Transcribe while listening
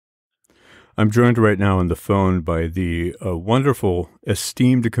I'm joined right now on the phone by the wonderful,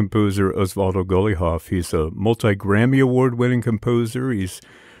 esteemed composer Osvaldo Golijov. He's a multi-Grammy Award-winning composer. He's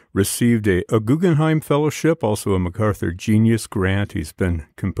received a Guggenheim Fellowship, also a MacArthur Genius Grant. He's been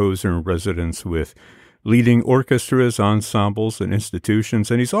composer in residence with leading orchestras, ensembles, and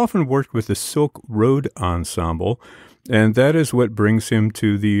institutions, and he's often worked with the Silk Road Ensemble. And that is what brings him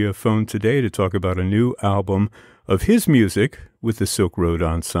to the phone today to talk about a new album of his music with the Silk Road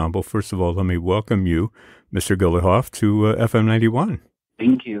Ensemble. First of all, let me welcome you, Mr. Golijov, to FM 91.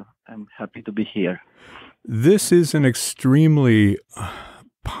 Thank you. I'm happy to be here. This is an extremely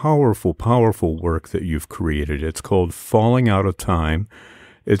powerful work that you've created. It's called Falling Out of Time.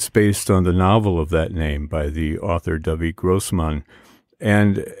 It's based on the novel of that name by the author David Grossman.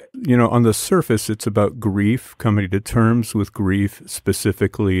 And, you know, on the surface, it's about grief, coming to terms with grief,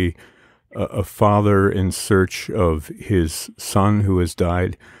 specifically a father in search of his son who has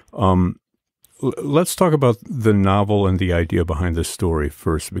died. Let's talk about the novel and the idea behind the story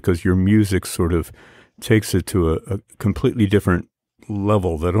first, because your music sort of takes it to a completely different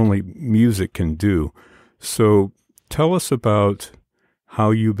level that only music can do. So tell us about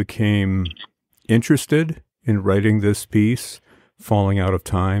how you became interested in writing this piece, Falling Out of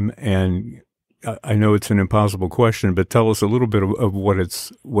Time, and I know it's an impossible question, but tell us a little bit of what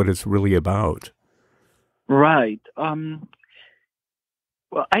it's really about. Right. Well,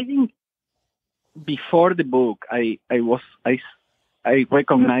 I think before the book, I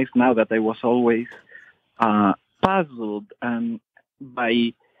recognize now that I was always puzzled and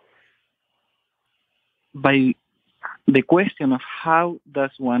by the question of how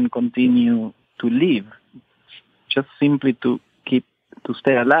does one continue to live, just simply to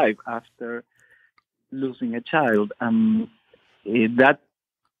stay alive after losing a child. That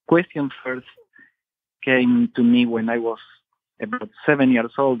question first came to me when I was about 7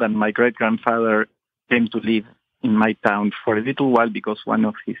 years old, and my great-grandfather came to live in my town for a little while because one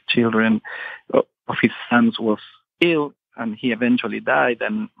of his sons was ill, and he eventually died,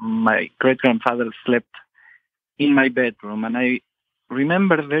 and my great-grandfather slept in my bedroom. And I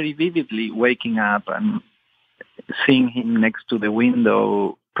remember very vividly waking up and seeing him next to the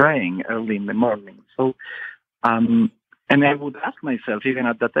window praying early in the morning. So, and I would ask myself, even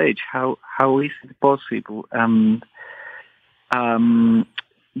at that age, how is it possible?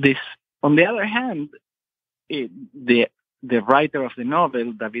 This, on the other hand, the writer of the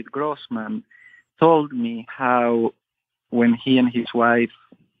novel, David Grossman, told me how when he and his wife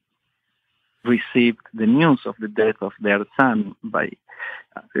received the news of the death of their son by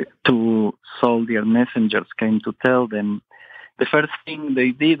two soldier messengers came to tell them, the first thing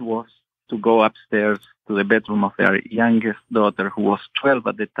they did was to go upstairs to the bedroom of their youngest daughter, who was 12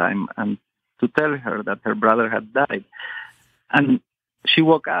 at the time, and to tell her that her brother had died. And she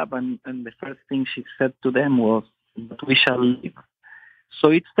woke up, and the first thing she said to them was, "But we shall live." So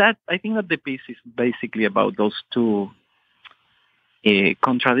it's that, I think that the piece is basically about those two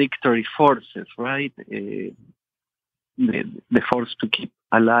contradictory forces, right? The force to keep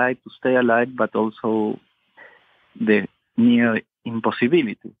alive, to stay alive, but also the near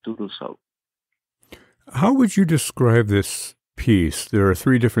impossibility to do so. How would you describe this piece? There are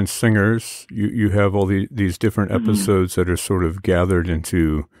three different singers. You have all these different episodes that are sort of gathered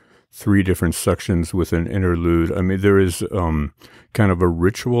into three different sections with an interlude. I mean, there is kind of a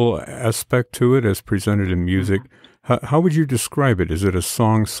ritual aspect to it as presented in music. How would you describe it? Is it a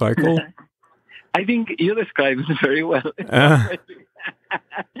song cycle? I think you described it very well.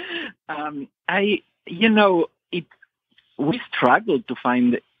 We struggled to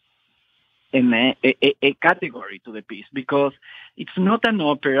find a category to the piece because it's not an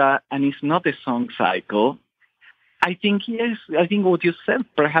opera and it's not a song cycle. I think what you said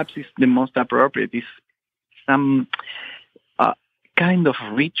perhaps is the most appropriate. Is some kind of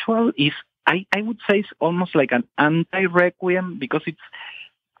ritual. I would say it's almost like an anti-requiem because it's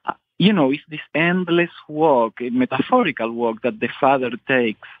it's this endless walk, a metaphorical walk that the father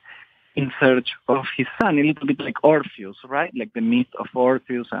takes in search of his son, a little bit like Orpheus, right? Like the myth of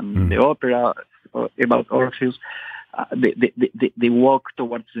Orpheus and the opera about Orpheus, the walk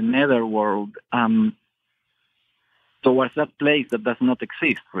towards the netherworld, towards that place that does not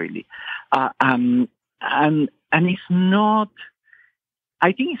exist really, and it's not.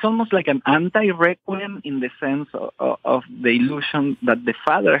 I think it's almost like an anti-requiem in the sense of the illusion that the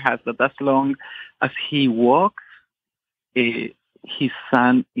father has that as long as he walks, his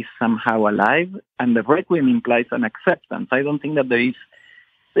son is somehow alive, and the requiem implies an acceptance. I don't think that there is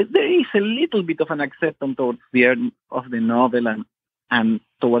a little bit of an acceptance towards the end of the novel and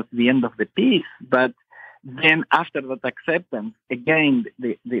towards the end of the piece, but then after that acceptance, again,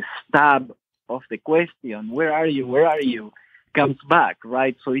 the stab of the question, where are you? Where are you? Comes back,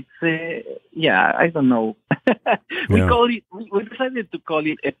 right? So it's, I don't know. Yeah. We decided to call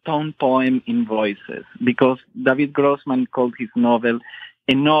it a tone poem in voices because David Grossman called his novel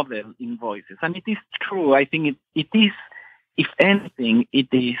a novel in voices. And it is true. I think it is, if anything, it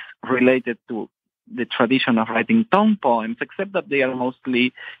is related to the tradition of writing tone poems, except that they are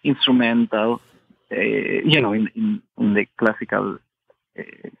mostly instrumental, in the classical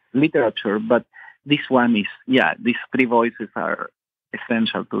literature. But this one is, these three voices are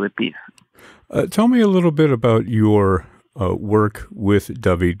essential to the piece. Tell me a little bit about your work with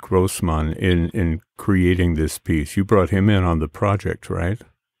David Grossman in creating this piece. You brought him in on the project, right?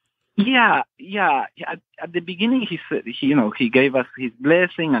 Yeah. At the beginning, he said, he gave us his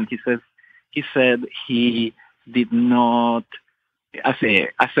blessing, and he said he did not, as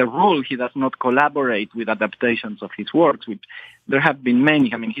a rule, he does not collaborate with adaptations of his works, which there have been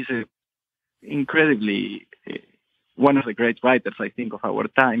many. I mean, he's incredibly one of the great writers, I think, of our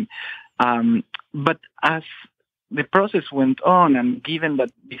time. But as the process went on, and given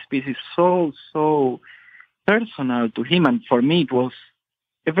that this piece is so personal to him, and for me it was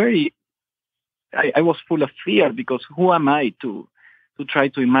I was full of fear, because who am I to try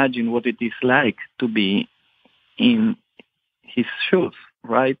to imagine what it is like to be in his shoes,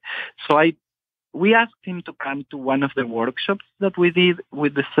 right? So we asked him to come to one of the workshops that we did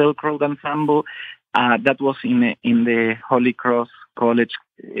with the Silk Road Ensemble. That was in the Holy Cross College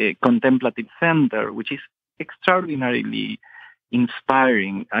Contemplative Center, which is extraordinarily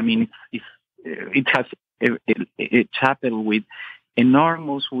inspiring. I mean, it has a chapel with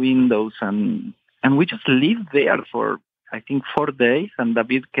enormous windows, and we just lived there for, I think, 4 days. And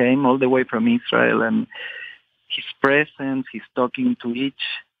David came all the way from Israel, and his presence, he's talking to each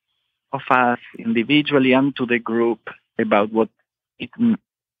of us individually and to the group about what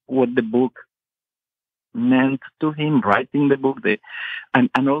the book meant to him, writing the book.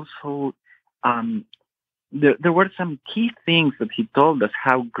 And also, there were some key things that he told us,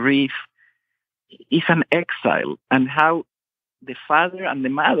 how grief is an exile, and how the father and the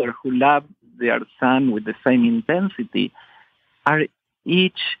mother who love their son with the same intensity are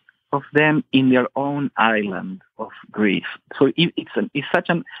each of them in their own island of grief. So it's such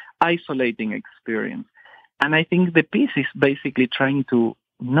an isolating experience. And I think the piece is basically trying to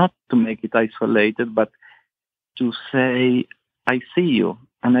not to make it isolated, but to say, I see you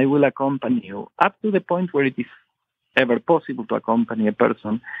and I will accompany you, up to the point where it is ever possible to accompany a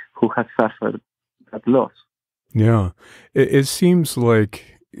person who has suffered that loss. Yeah. It seems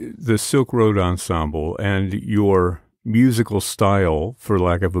like the Silk Road Ensemble and your musical style, for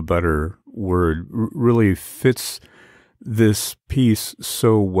lack of a better word, really fits this piece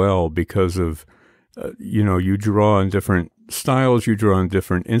so well because of, you draw on different styles, you draw on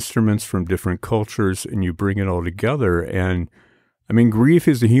different instruments from different cultures, and you bring it all together. And I mean, grief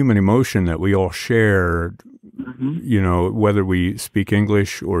is a human emotion that we all share, whether we speak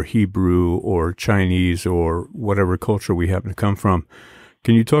English or Hebrew or Chinese or whatever culture we happen to come from.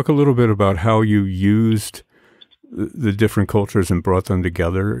 Can you talk a little bit about how you used the different cultures and brought them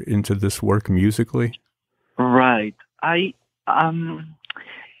together into this work musically? Right.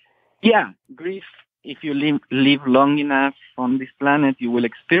 Grief, if you live long enough on this planet, you will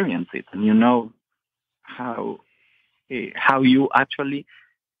experience it, and you know how you actually,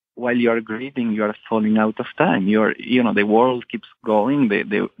 while you are grieving, you are falling out of time. The world keeps going,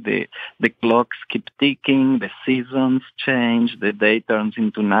 the clocks keep ticking, the seasons change, the day turns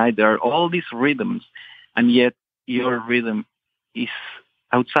into night. There are all these rhythms, and yet your rhythm is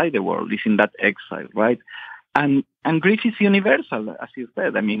outside the world, is in that exile, right? And grief is universal, as you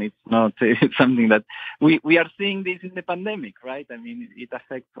said. I mean, it's not it's something that we are seeing this in the pandemic, right? I mean, it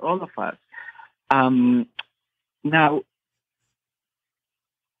affects all of us. Now,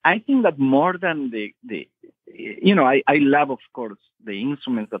 I think that more than I love, of course, the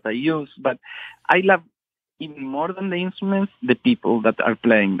instruments that I use, but I love even more than the instruments, the people that are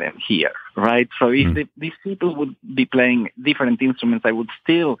playing them here, right? So if these people would be playing different instruments, I would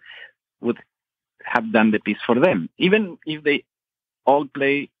have done the piece for them. Even if they all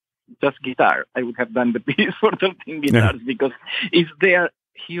play just guitar, I would have done the piece for 13 guitars, because it's their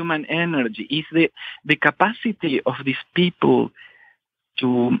human energy, it's the capacity of these people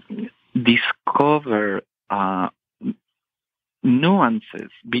to discover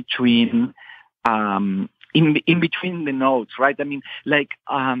nuances between in between the notes, right? I mean, like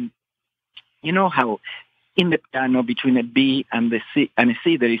how in the piano between a B and a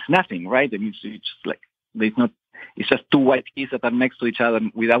C there is nothing, right? I mean, it's just like it's just two white keys that are next to each other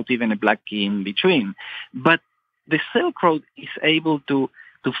without even a black key in between. But the Silk Road is able to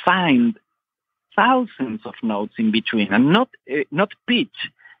find thousands of notes in between, and not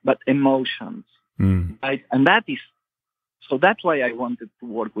pitch, but emotions, right? And that's why I wanted to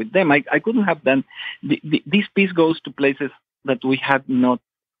work with them. I couldn't have done this piece goes to places that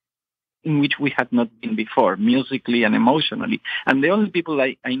in which we had not been before, musically and emotionally. And the only people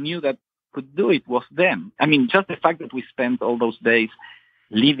I knew that could do it was them. I mean, just the fact that we spent all those days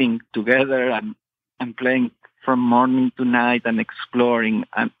living together and playing from morning to night and exploring.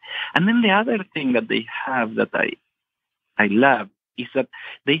 And then the other thing that they have that I love is that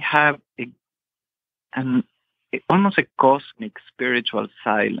they have almost a cosmic spiritual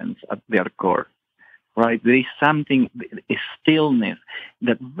silence at their core. Right, there is something, a stillness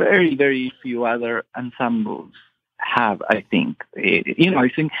that very, very few other ensembles have. I think,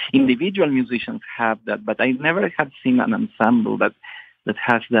 I think individual musicians have that, but I never have seen an ensemble that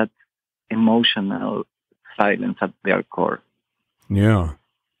has that emotional silence at their core. Yeah,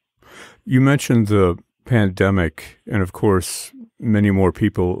 you mentioned the pandemic, and of course, many more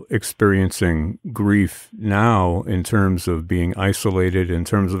people experiencing grief now in terms of being isolated, in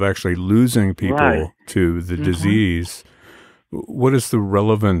terms of actually losing people to the disease. What is the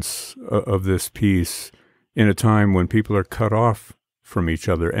relevance of this piece in a time when people are cut off from each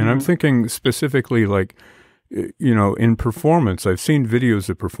other? And I'm thinking specifically like, in performance, I've seen videos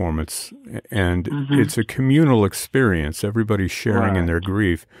of performance, and it's a communal experience, everybody sharing in their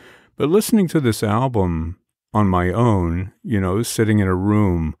grief. But listening to this album on my own, sitting in a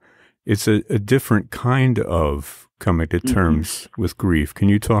room, it's a different kind of coming to terms with grief. Can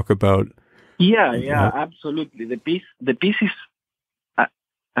you talk about? Yeah, absolutely. The piece is,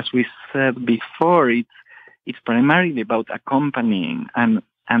 as we said before, it's primarily about accompanying and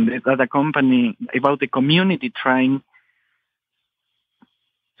that accompanying about the community trying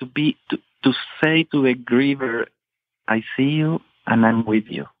to say to the griever, I see you and I'm with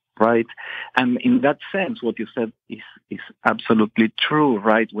you. Right, and in that sense, what you said is absolutely true.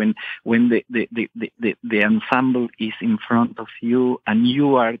 Right, when the ensemble is in front of you and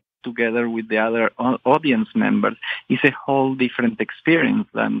you are together with the other audience members, it's a whole different experience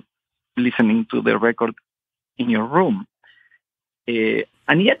than listening to the record in your room.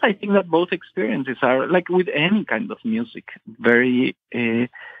 And yet, I think that both experiences are, like with any kind of music, very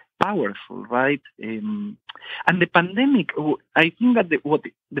powerful, right? And the pandemic, I think that what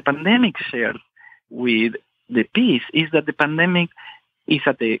the pandemic shares with the piece is that the pandemic is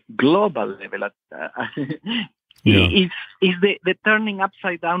at a global level. It's the turning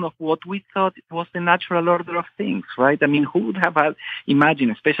upside down of what we thought was the natural order of things, right? I mean, who would have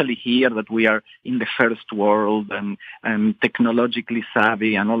imagined, especially here, that we are in the first world and technologically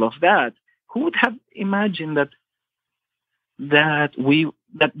savvy and all of that? Who would have imagined that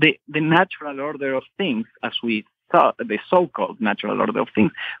the natural order of things, as we thought, the so-called natural order of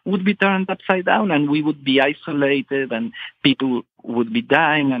things, would be turned upside down, and we would be isolated, and people would be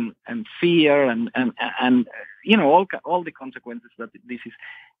dying, and fear, and all the consequences that this is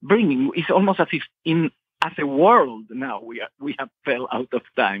bringing. It's almost as if as a world now we have fell out of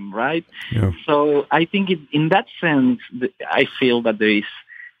time, right? Yeah. So I think in that sense, I feel that there is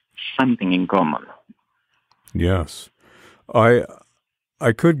something in common. Yes.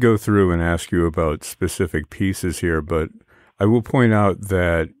 I could go through and ask you about specific pieces here, but I will point out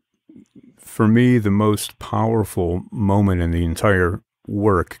that for me, the most powerful moment in the entire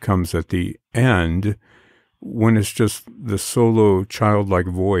work comes at the end, when it's just the solo childlike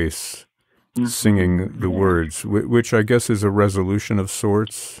voice singing the words, which I guess is a resolution of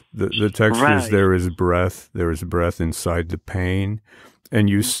sorts. The text is, there is breath inside the pain. And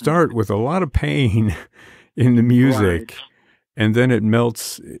you start with a lot of pain in the music, and then it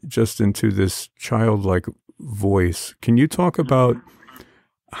melts just into this childlike voice. Can you talk about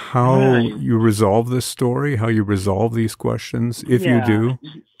how you resolve this story, how you resolve these questions, if you do?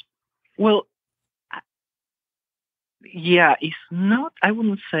 Well, it's not, I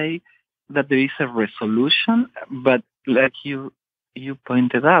wouldn't say that there is a resolution, but like you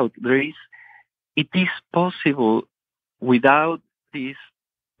pointed out, it is possible without this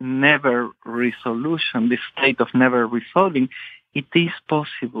never resolution, this state of never resolving, it is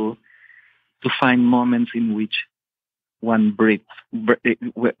possible to find moments in which one breathes, where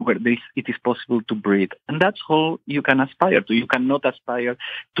it is possible to breathe. And that's all you can aspire to. You cannot aspire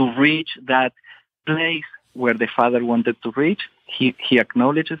to reach that place where the father wanted to reach. He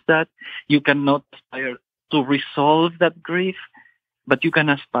acknowledges that. You cannot aspire to resolve that grief, but you can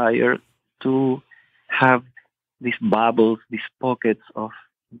aspire to have these bubbles, these pockets of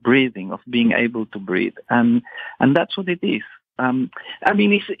breathing, of being able to breathe. And that's what it is. I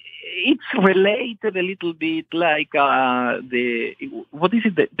mean, it's related a little bit like what is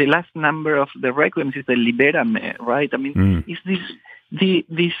it? The last number of the Requiem is the Liberame, right? I mean, it's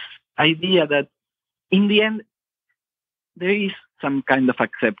this idea that in the end there is some kind of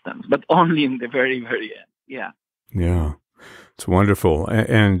acceptance, but only in the very, very end. Yeah. Yeah. It's wonderful.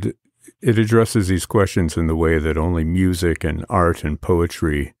 And it addresses these questions in the way that only music and art and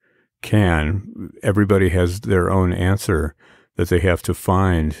poetry can. Everybody has their own answer that they have to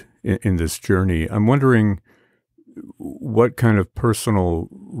find in this journey. I'm wondering what kind of personal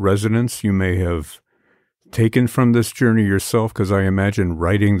resonance you may have taken from this journey yourself, because I imagine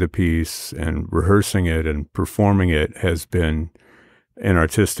writing the piece and rehearsing it and performing it has been an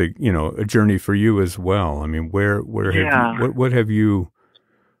artistic, a journey for you as well. I mean, where have you, what have you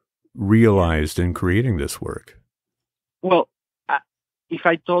realized in creating this work? Well, if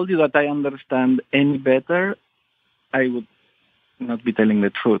I told you that I understand any better, I would not be telling the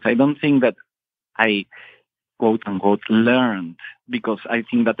truth. I don't think that I, quote unquote, learned, because I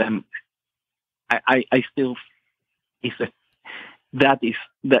think that I still that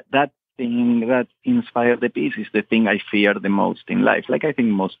thing that inspired the piece is the thing I fear the most in life. Like I think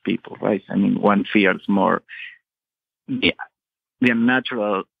most people, right? I mean, one fears more the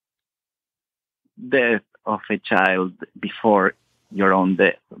unnatural death of a child before your own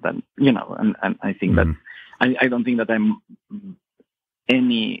death than, and I think that I don't think that I'm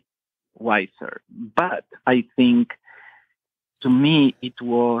any wiser. But I think to me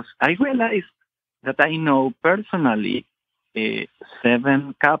I realized that I know personally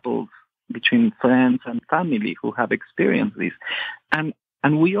 7 couples between friends and family who have experienced this. And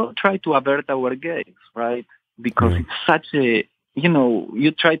we all try to avert our gaze, right? Because it's such a,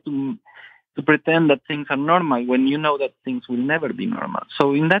 you try to pretend that things are normal when you know that things will never be normal.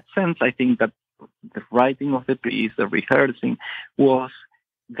 So in that sense, I think that the writing of the piece, the rehearsing, was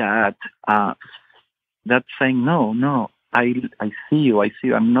that saying, no, I see you.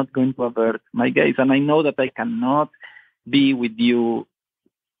 I'm not going to avert my gaze. And I know that I cannot be with you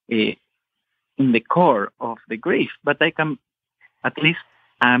in the core of the grief, but I can, at least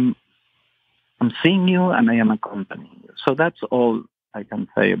I'm seeing you and I am accompanying you. So that's all I can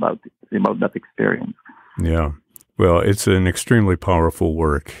say about that experience. Yeah. Well, it's an extremely powerful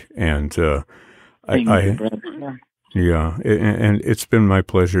work, and yeah, and it's been my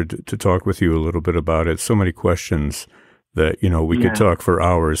pleasure to talk with you a little bit about it. So many questions that, we could talk for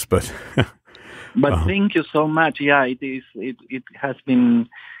hours, but but thank you so much. Yeah, it has been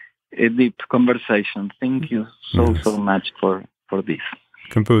a deep conversation. Thank you so much for this.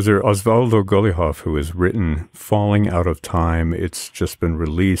 Composer Osvaldo Golijov, who has written Falling Out of Time. It's just been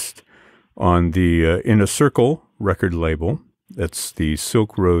released on the In a Circle record label. That's the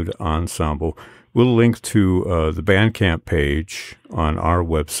Silk Road Ensemble. We'll link to the Bandcamp page on our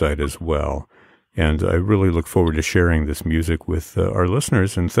website as well. And I really look forward to sharing this music with our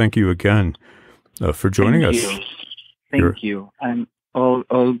listeners. And thank you again for joining us. Thank you. And all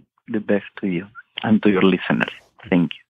the best to you and to your listeners. Thank you.